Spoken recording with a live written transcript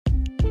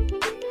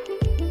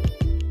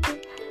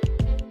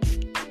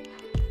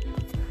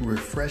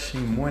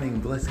Refreshing morning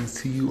blessings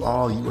to you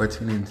all. You are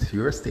tuned into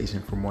your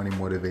station for morning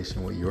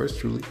motivation with yours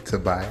truly,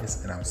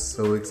 Tobias, and I'm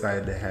so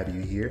excited to have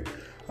you here.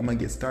 I'm going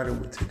to get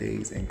started with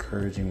today's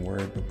encouraging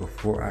word, but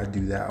before I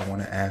do that, I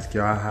want to ask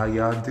y'all how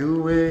y'all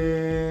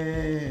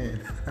doing.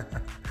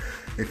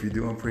 If you're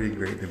doing pretty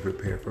great, then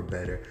prepare for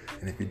better.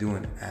 And if you're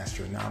doing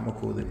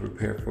astronomical, then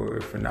prepare for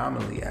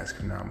phenomenally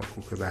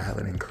astronomical, because I have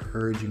an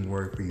encouraging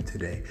word for you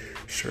today.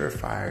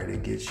 Surefire to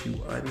get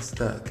you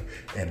unstuck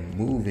and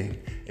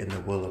moving in the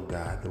will of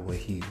God the way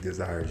He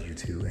desires you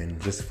to, and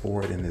just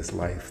forward in this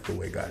life the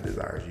way God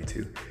desires you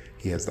to.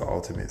 He has the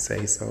ultimate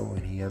say so,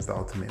 and He has the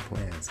ultimate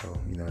plan. So,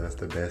 that's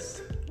the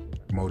best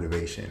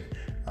motivation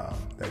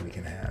that we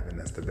can have, and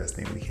that's the best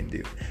thing we can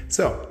do.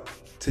 So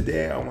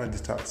today I wanted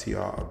to talk to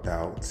y'all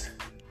about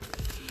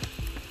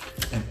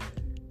an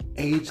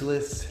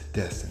ageless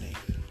destiny.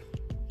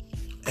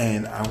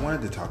 And I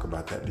wanted to talk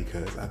about that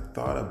because I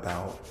thought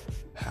about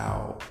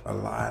how a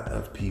lot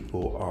of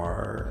people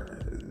are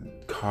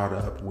caught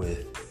up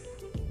with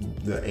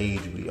the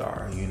age we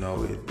are.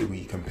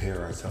 We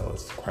compare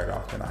ourselves quite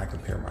often. I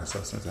compare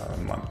myself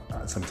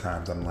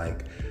sometimes. I'm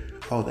like,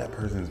 oh, that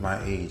person's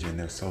my age and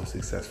they're so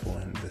successful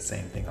in the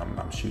same thing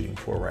I'm shooting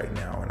for right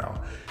now. And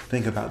I'll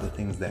think about the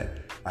things that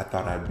I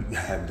thought I'd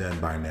have done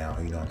by now.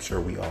 I'm sure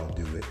we all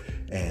do it.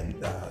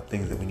 And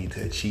things that we need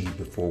to achieve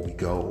before we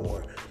go,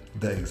 or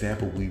the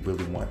example we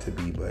really want to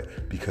be,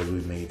 but because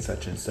we've made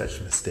such and such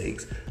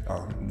mistakes,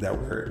 that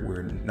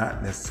we're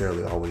not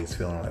necessarily always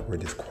feeling like we're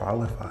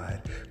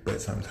disqualified,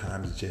 but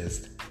sometimes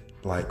just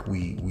like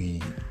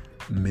we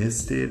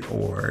missed it,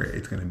 or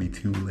it's going to be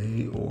too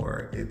late,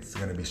 or it's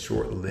going to be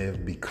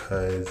short-lived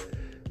because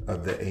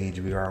of the age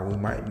we are. We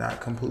might not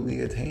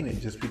completely attain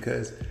it just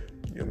because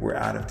we're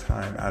out of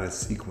time, out of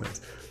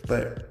sequence.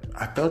 But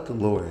I felt the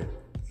Lord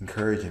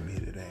encouraging me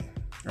today.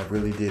 I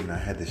really did, and I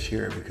had to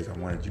share it because I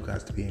wanted you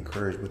guys to be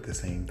encouraged with the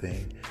same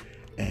thing.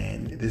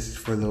 And this is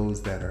for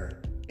those that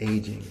are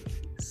aging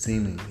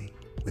seemingly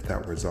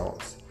without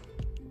results.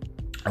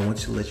 I want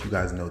to let you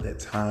guys know that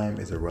time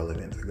is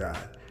irrelevant to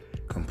God.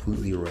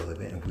 Completely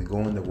irrelevant. If we go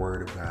in the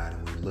Word of God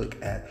and we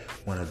look at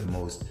one of the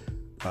most,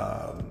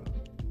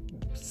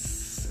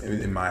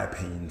 in my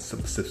opinion,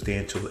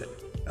 substantial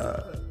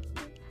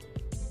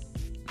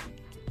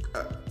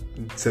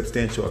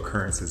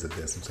occurrences of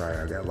this. I'm sorry,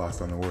 I got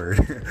lost on the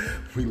word.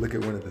 We look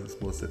at one of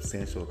the most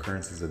substantial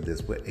occurrences of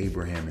this with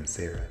Abraham and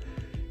Sarah.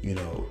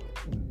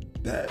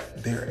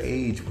 That their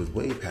age was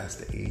way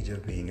past the age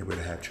of being able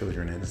to have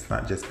children, and it's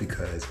not just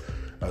because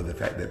of the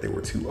fact that they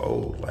were too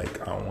old.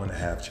 Like, I don't want to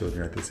have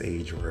children at this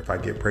age, or if I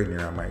get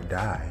pregnant, I might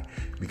die,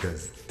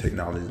 because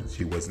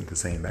technology wasn't the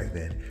same back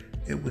then.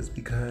 It was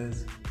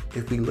because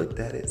if we looked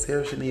at it,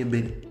 Sarah should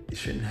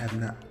have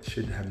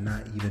not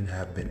even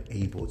have been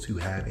able to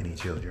have any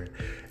children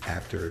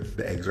after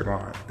the eggs are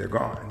gone. They're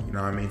gone. You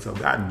know what I mean? So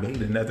God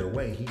made another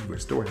way. He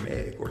restored an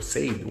egg or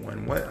saved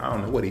one. I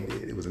don't know what He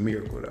did. It was a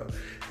miracle though.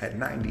 At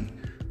 90,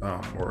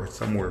 or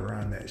somewhere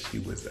around that, she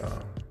was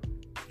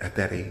at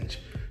that age.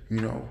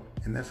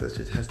 And that's such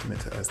a testament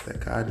to us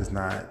that God is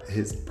not,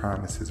 His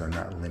promises are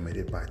not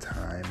limited by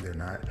time. They're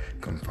not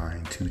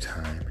confined to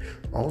time.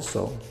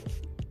 Also,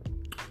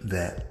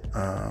 that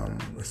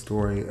a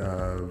story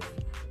of,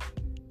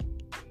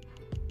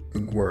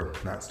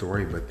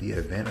 but the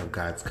event of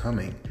God's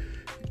coming.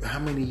 How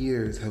many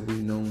years have we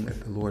known that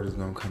the Lord is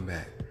going to come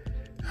back?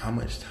 How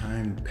much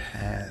time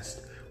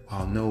passed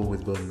while Noah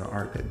was building the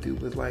ark? That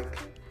dude was like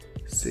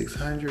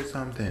 600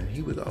 something.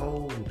 He was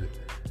old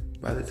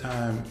by the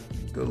time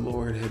the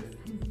Lord had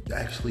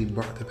actually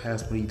brought to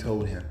pass what He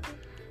told him.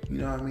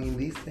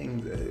 These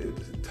things,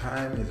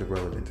 time is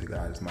irrelevant to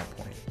God, is my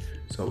point.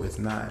 So it's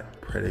not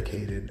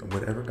predicated,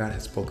 whatever God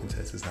has spoken to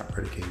us is not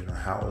predicated on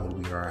how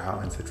old we are, how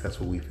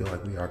unsuccessful we feel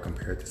like we are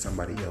compared to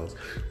somebody else,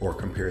 or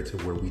compared to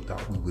where we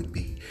thought we would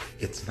be.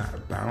 It's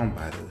not bound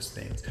by those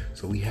things.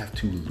 So we have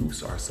to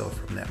loose ourselves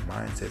from that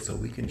mindset so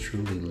we can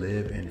truly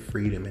live in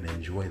freedom and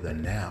enjoy the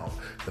now,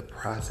 the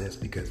process,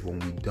 because when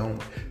we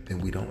don't, then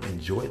we don't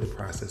enjoy the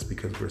process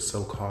because we're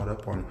so caught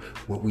up on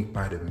what we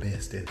might have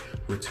missed, and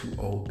we're too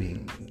old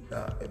being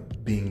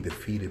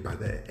defeated by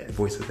the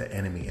voice of the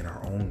enemy and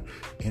our own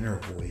inner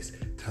voice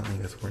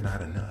telling us we're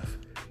not enough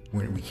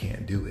when we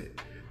can't do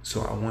it.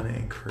 So I want to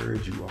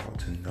encourage you all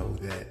to know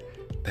that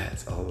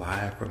that's a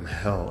lie from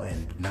hell,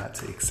 and not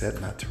to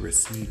accept, not to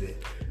receive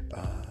it.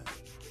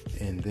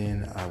 And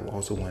then I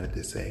also wanted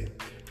to say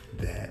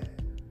that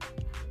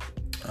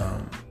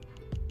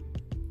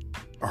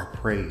our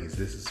praise,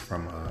 this is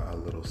from a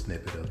little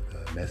snippet of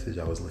the message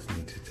I was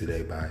listening to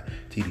today by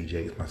T.D.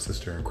 Jakes. My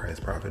sister in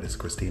Christ, prophetess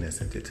Christina,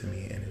 sent it to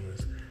me, and it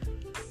was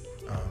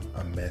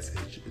a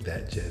message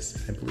that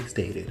just simply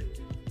stated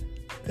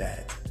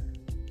that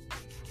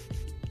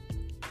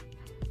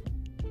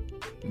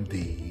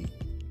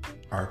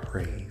our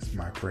praise,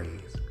 my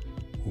praise,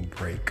 will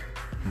break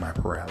my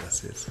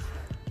paralysis.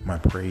 My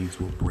praise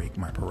will break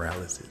my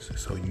paralysis.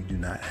 So you do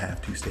not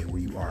have to stay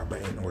where you are.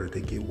 But in order to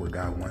get where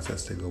God wants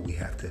us to go, we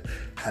have to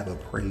have a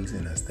praise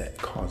in us that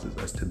causes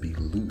us to be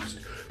loosed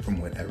from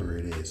whatever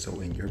it is.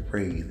 So in your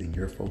praise, in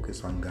your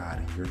focus on God,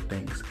 and your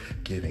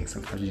thanksgiving,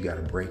 sometimes you got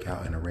to break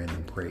out in a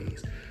random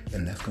praise.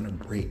 And that's going to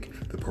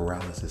break the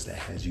paralysis that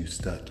has you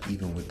stuck,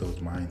 even with those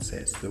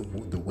mindsets,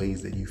 the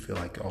ways that you feel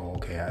like, oh,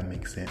 okay, that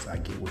makes sense. I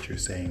get what you're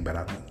saying, but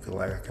I don't feel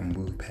like I can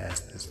move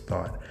past this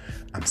thought.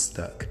 I'm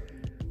stuck.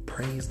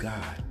 Praise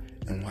God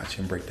and watch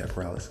him break that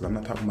paralysis. I'm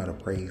not talking about a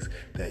praise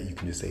that you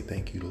can just say,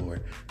 thank you,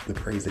 Lord. The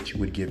praise that you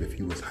would give if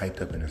you was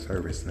hyped up in a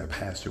service and a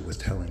pastor was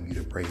telling you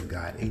to praise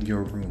God in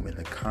your room, in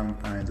the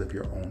confines of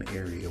your own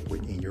area,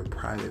 in your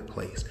private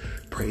place.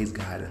 Praise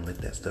God and let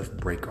that stuff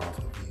break off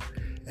of you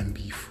and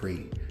be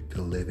free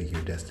to live in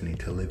your destiny,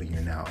 to live in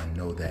your now, and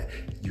know that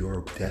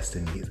your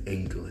destiny is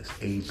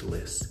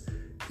ageless,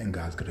 and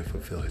God's going to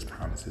fulfill his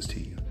promises to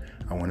you.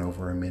 I went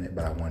over a minute,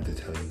 but I wanted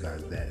to tell you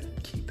guys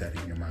that keep that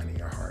in your mind and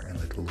your heart and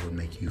let the Lord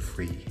make you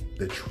free.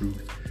 The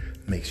truth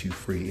makes you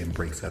free and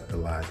breaks up the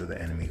lies of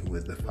the enemy, who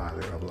is the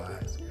father of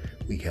lies.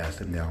 We cast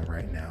him down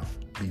right now.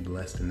 Be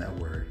blessed in that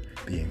word.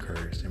 Be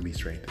encouraged and be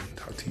strengthened.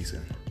 Talk to you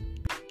soon.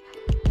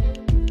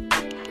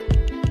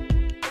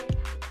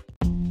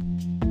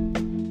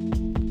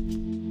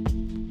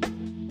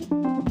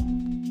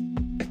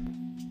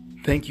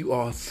 Thank you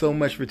all so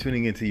much for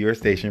tuning into your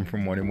station for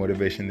Morning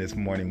Motivation this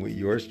morning with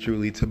yours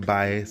truly,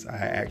 Tobias. I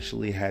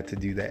actually had to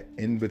do that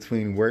in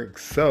between work,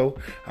 so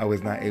I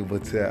was not able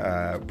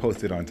to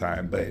post it on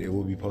time, but it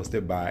will be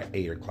posted by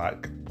 8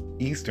 o'clock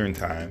Eastern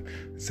time,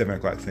 7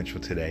 o'clock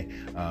Central today.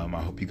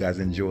 I hope you guys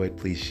enjoyed.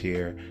 Please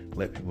share.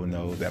 Let people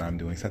know that I'm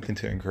doing something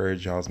to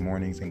encourage y'all's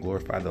mornings and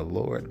glorify the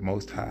Lord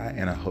Most High,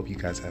 and I hope you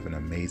guys have an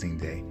amazing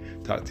day.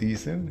 Talk to you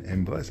soon,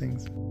 and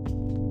blessings.